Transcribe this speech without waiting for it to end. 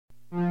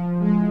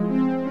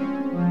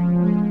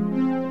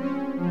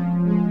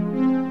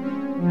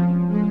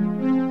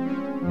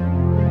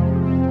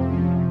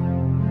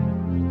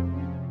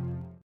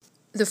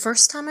The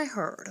first time I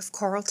heard of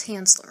Carl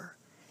Tanzler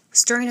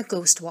was during a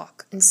ghost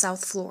walk in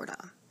South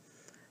Florida.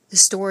 The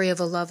story of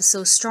a love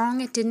so strong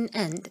it didn't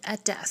end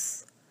at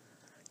death.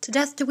 To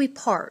death do we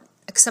part,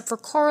 except for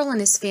Carl and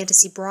his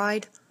fantasy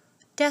bride.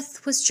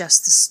 Death was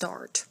just the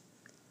start.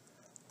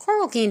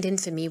 Carl gained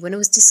infamy when it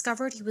was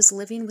discovered he was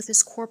living with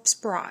his corpse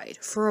bride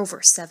for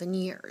over 7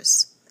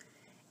 years.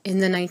 In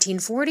the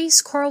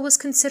 1940s, Carl was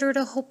considered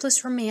a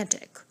hopeless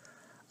romantic,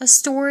 a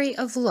story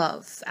of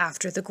love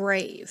after the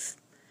grave.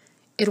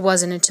 It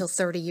wasn't until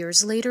 30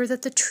 years later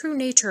that the true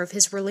nature of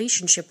his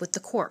relationship with the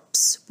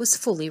corpse was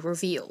fully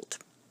revealed.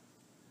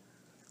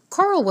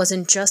 Carl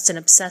wasn't just an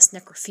obsessed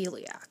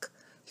necrophiliac.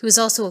 He was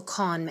also a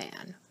con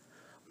man.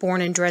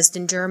 Born in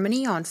Dresden,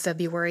 Germany on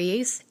February 8,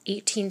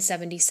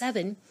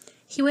 1877,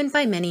 he went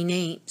by many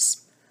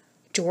names.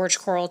 George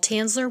Carl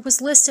Tanzler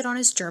was listed on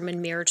his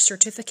German marriage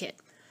certificate,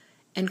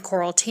 and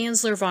Carl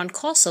Tanzler von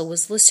Kossel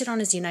was listed on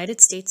his United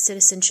States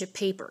citizenship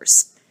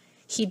papers.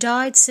 He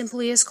died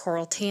simply as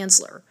Carl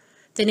Tanzler,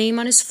 the name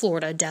on his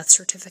Florida death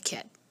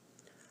certificate.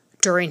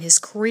 During his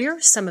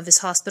career, some of his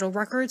hospital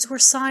records were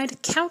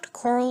signed Count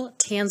Carl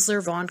Tanzler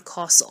von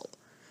Kossel.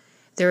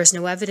 There is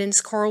no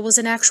evidence Carl was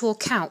an actual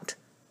count.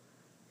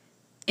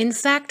 In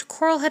fact,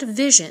 Carl had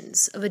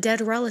visions of a dead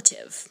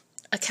relative,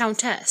 a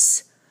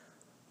countess,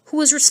 who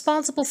was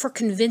responsible for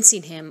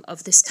convincing him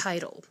of this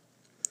title.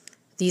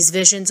 These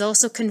visions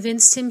also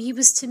convinced him he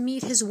was to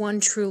meet his one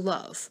true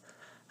love,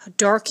 a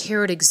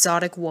dark-haired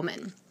exotic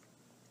woman.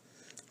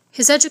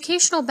 His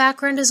educational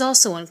background is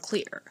also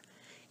unclear,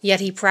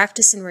 yet he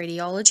practiced in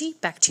radiology,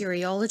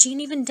 bacteriology,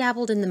 and even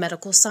dabbled in the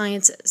medical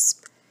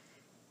sciences.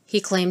 He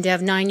claimed to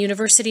have 9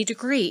 university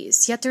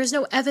degrees, yet there is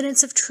no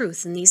evidence of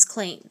truth in these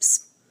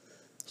claims.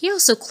 He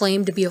also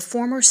claimed to be a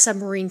former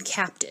submarine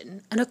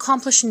captain, an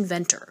accomplished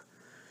inventor.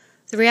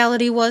 The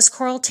reality was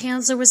Carl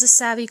Tanzler was a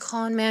savvy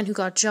con man who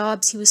got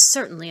jobs he was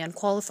certainly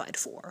unqualified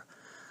for,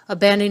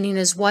 abandoning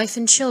his wife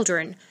and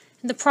children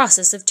in the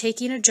process of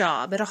taking a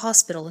job at a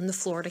hospital in the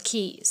Florida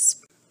Keys.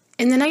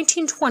 In the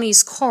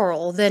 1920s,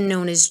 Carl, then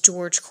known as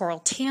George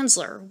Carl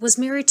Tanzler, was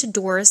married to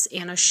Doris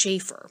Anna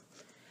Schaefer.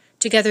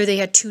 Together they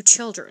had 2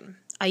 children,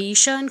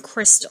 Aisha and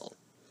Crystal.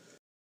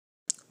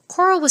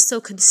 Carl was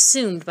so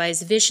consumed by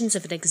his visions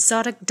of an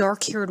exotic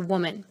dark-haired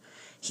woman,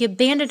 he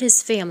abandoned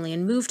his family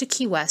and moved to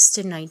Key West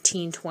in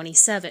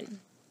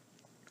 1927.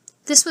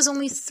 This was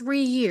only 3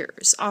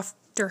 years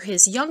after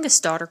his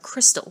youngest daughter,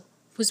 Crystal,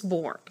 was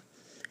born.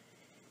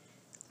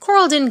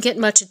 Carl didn't get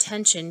much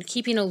attention,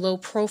 keeping a low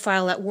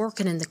profile at work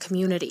and in the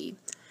community.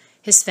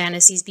 His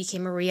fantasies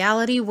became a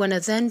reality when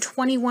a then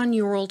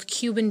 21-year-old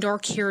Cuban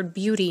dark-haired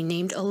beauty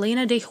named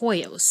Elena De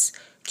Hoyos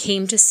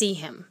came to see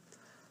him.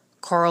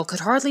 Carl could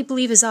hardly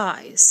believe his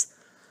eyes.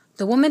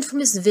 The woman from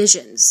his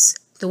visions,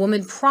 the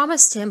woman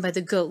promised him by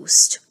the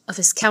ghost of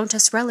his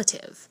countess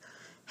relative,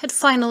 had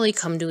finally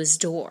come to his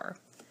door.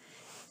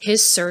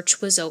 His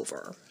search was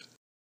over.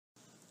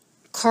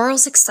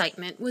 Carl's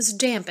excitement was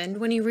dampened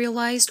when he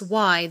realized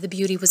why the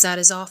beauty was at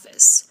his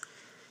office.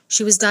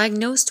 She was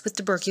diagnosed with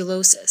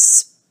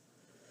tuberculosis.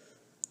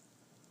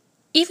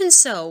 Even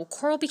so,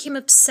 Carl became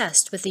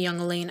obsessed with the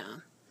young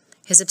Elena.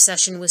 His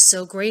obsession was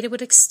so great it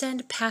would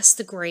extend past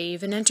the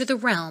grave and enter the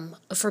realm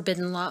of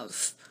forbidden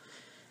love.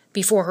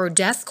 Before her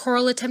death,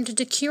 Carl attempted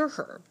to cure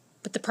her,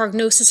 but the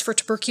prognosis for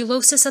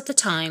tuberculosis at the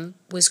time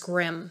was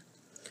grim.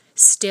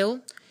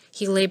 Still,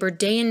 he labored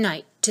day and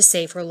night to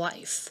save her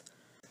life.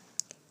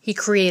 He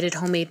created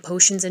homemade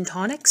potions and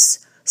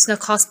tonics,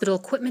 snuck hospital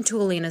equipment to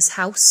Elena's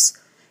house,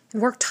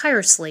 and worked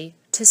tirelessly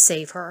to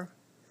save her.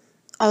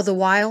 All the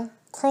while,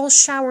 Carl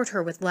showered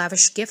her with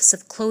lavish gifts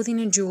of clothing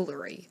and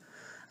jewelry,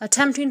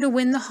 attempting to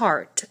win the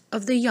heart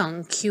of the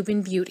young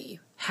Cuban beauty,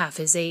 half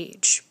his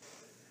age.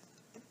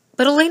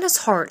 But Elena's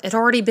heart had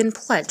already been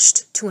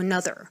pledged to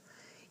another,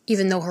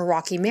 even though her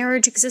rocky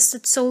marriage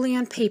existed solely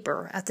on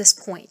paper at this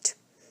point.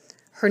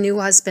 Her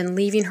new husband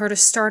leaving her to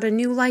start a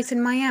new life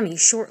in Miami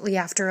shortly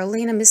after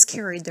Elena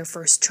miscarried their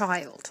first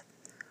child.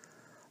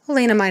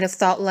 Elena might have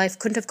thought life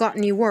couldn't have gotten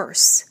any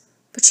worse,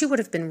 but she would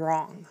have been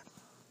wrong.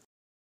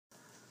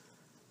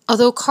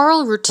 Although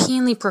Carl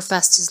routinely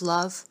professed his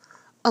love,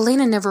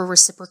 Elena never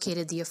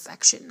reciprocated the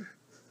affection.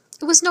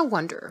 It was no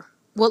wonder.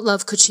 What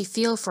love could she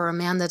feel for a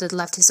man that had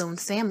left his own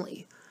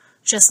family,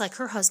 just like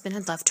her husband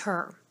had left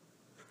her?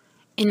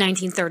 In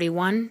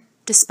 1931,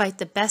 despite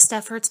the best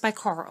efforts by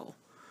Carl,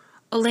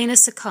 Elena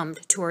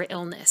succumbed to her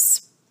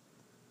illness.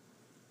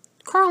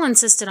 Carl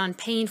insisted on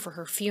paying for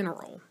her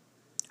funeral,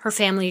 her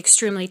family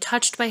extremely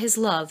touched by his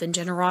love and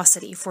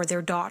generosity for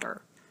their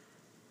daughter.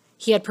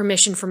 He had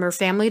permission from her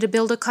family to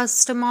build a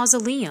custom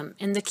mausoleum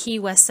in the Key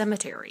West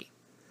Cemetery.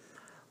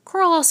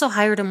 Carl also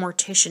hired a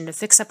mortician to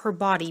fix up her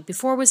body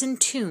before it was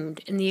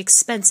entombed in the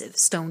expensive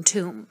stone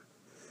tomb.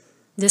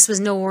 This was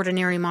no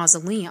ordinary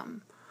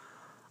mausoleum.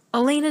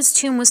 Elena's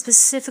tomb was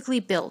specifically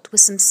built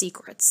with some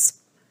secrets.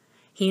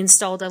 He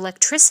installed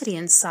electricity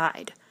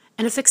inside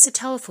and affixed a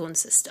telephone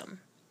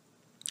system.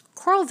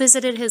 Carl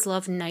visited his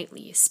love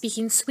nightly,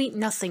 speaking sweet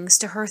nothings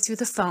to her through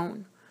the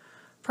phone,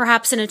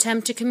 perhaps an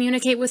attempt to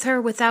communicate with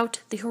her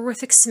without the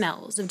horrific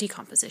smells of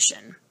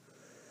decomposition.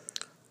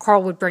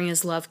 Carl would bring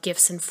his love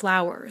gifts and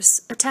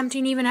flowers,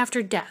 attempting even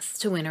after death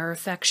to win her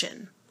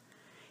affection.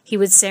 He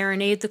would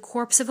serenade the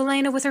corpse of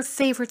Elena with her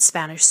favorite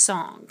Spanish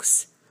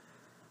songs.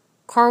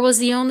 Carl was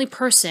the only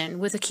person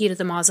with a key to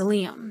the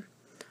mausoleum,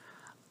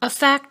 a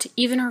fact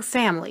even her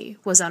family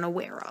was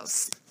unaware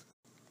of.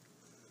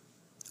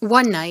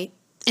 One night,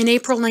 in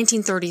April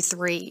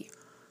 1933,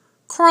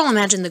 Carl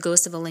imagined the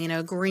ghost of Elena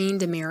agreeing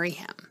to marry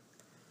him.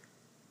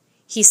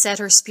 He said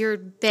her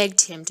spirit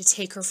begged him to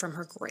take her from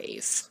her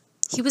grave.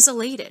 He was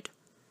elated.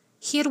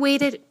 He had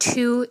waited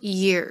 2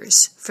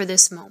 years for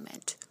this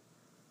moment.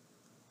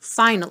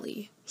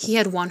 Finally, he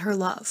had won her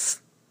love.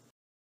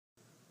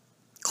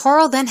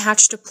 Carl then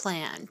hatched a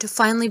plan to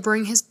finally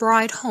bring his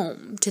bride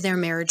home to their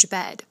marriage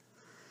bed.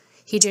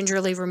 He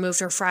gingerly removed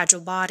her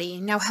fragile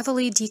body, now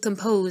heavily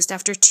decomposed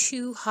after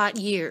 2 hot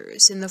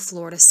years in the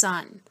Florida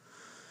sun,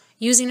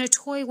 using a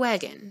toy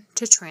wagon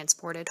to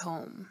transport it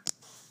home.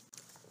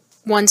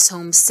 Once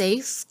home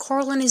safe,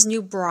 Carl and his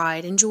new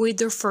bride enjoyed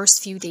their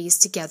first few days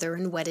together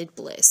in wedded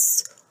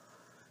bliss.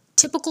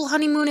 Typical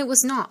honeymoon it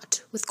was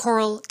not, with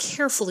Carl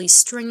carefully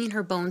stringing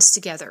her bones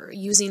together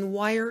using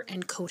wire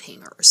and coat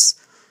hangers.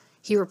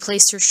 He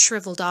replaced her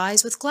shriveled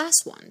eyes with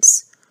glass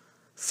ones,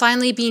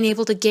 finally being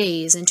able to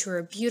gaze into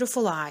her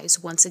beautiful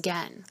eyes once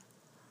again.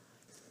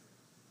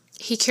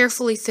 He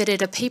carefully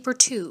fitted a paper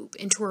tube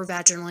into her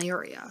vaginal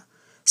area,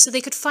 so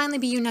they could finally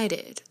be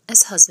united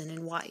as husband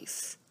and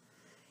wife.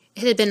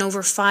 It had been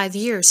over 5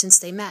 years since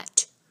they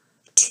met,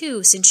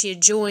 2 since she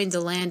had joined the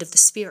land of the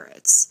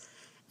spirits,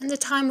 and the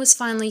time was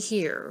finally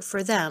here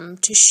for them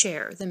to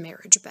share the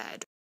marriage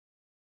bed.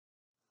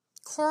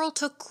 Carl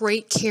took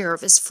great care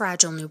of his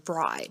fragile new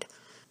bride.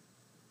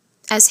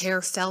 As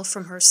hair fell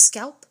from her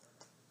scalp,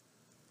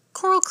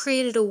 Carl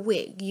created a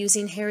wig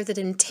using hair that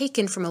had been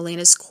taken from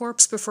Elena's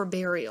corpse before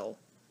burial.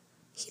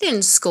 He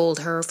didn't scold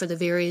her for the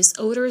various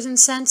odors and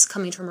scents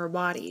coming from her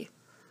body.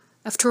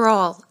 After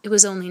all, it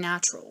was only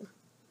natural.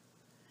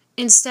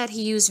 Instead,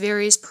 he used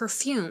various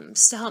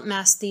perfumes to help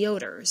mask the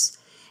odors,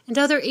 and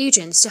other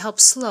agents to help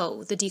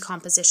slow the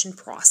decomposition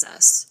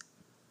process.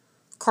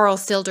 Carl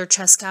filled her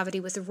chest cavity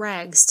with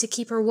rags to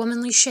keep her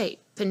womanly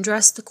shape and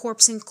dressed the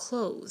corpse in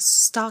clothes,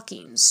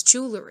 stockings,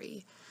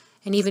 jewelry,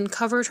 and even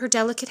covered her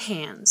delicate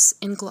hands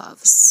in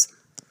gloves.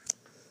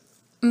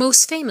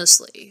 Most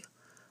famously,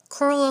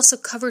 Carl also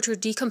covered her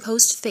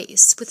decomposed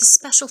face with a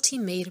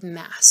specialty-made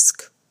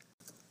mask.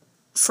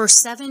 For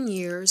 7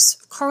 years,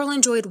 Carl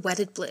enjoyed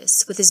wedded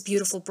bliss with his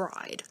beautiful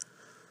bride,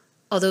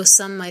 although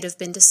some might have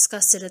been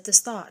disgusted at the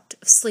thought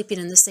of sleeping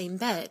in the same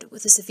bed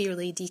with a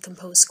severely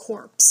decomposed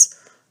corpse.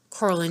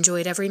 Carl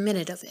enjoyed every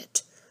minute of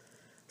it,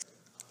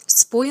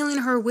 spoiling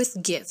her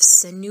with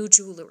gifts and new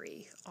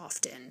jewelry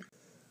often.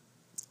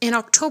 In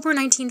October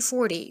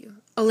 1940,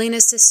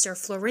 Elena's sister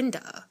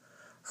Florinda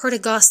heard a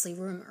ghastly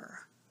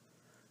rumor.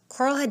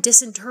 Carl had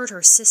disinterred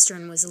her sister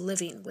and was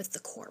living with the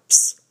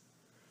corpse.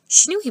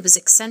 She knew he was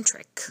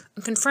eccentric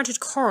and confronted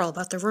Carl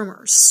about the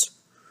rumors.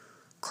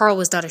 Carl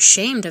was not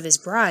ashamed of his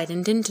bride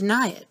and didn't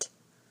deny it.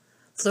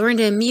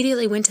 Florinda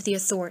immediately went to the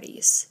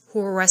authorities, who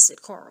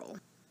arrested Carl.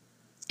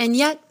 And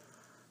yet,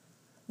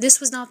 this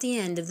was not the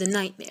end of the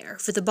nightmare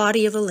for the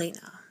body of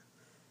Elena.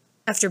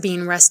 After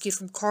being rescued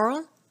from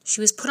Carl,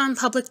 she was put on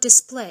public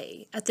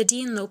display at the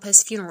Dean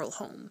Lopez funeral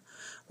home,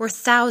 where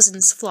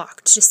thousands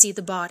flocked to see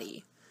the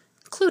body,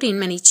 including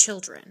many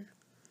children.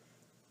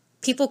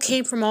 People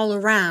came from all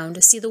around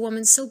to see the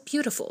woman so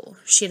beautiful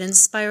she had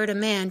inspired a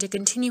man to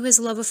continue his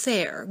love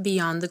affair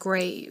beyond the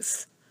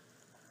grave.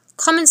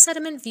 Common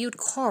sentiment viewed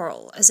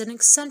Carl as an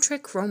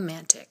eccentric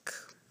romantic.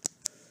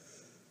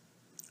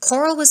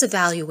 Carl was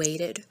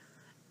evaluated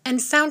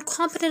and found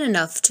competent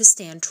enough to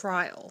stand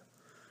trial.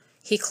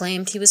 He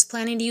claimed he was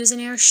planning to use an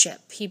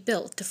airship he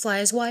built to fly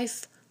his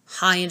wife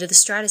high into the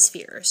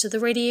stratosphere so the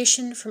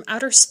radiation from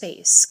outer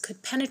space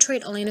could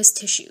penetrate Elena's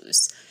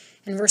tissues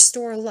and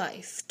restore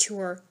life to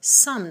her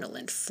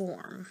somnolent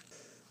form.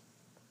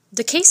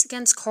 The case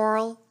against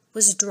Carl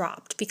was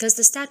dropped because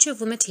the statute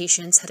of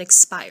limitations had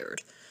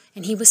expired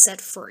and he was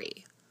set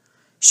free.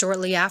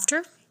 Shortly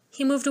after,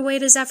 he moved away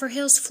to Zephyr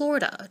Hills,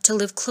 Florida, to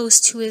live close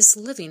to his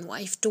living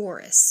wife,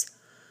 Doris.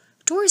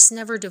 Doris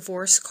never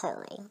divorced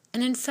Carl,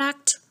 and in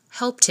fact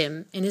helped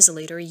him in his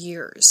later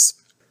years.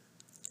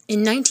 In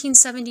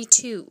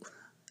 1972,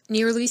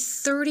 nearly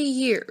 30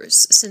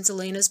 years since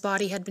Elena's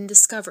body had been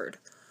discovered,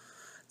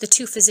 the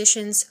 2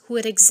 physicians who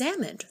had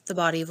examined the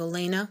body of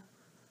Elena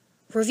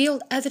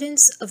revealed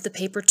evidence of the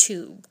paper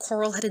tube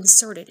Carl had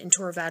inserted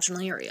into her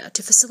vaginal area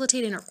to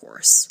facilitate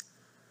intercourse.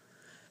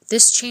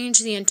 This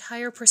changed the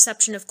entire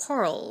perception of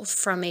Carl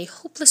from a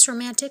hopeless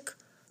romantic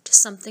to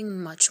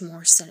something much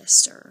more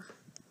sinister.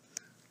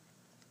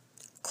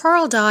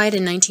 Carl died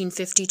in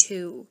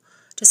 1952,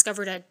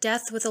 discovered at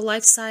death with a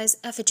life-size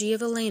effigy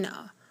of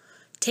Elena,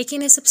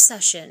 taking his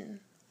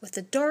obsession with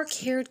the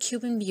dark-haired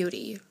Cuban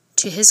beauty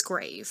to his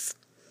grave.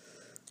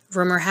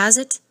 Rumor has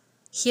it,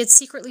 he had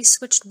secretly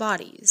switched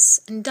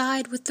bodies and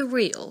died with the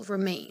real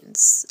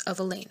remains of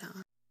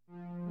Elena.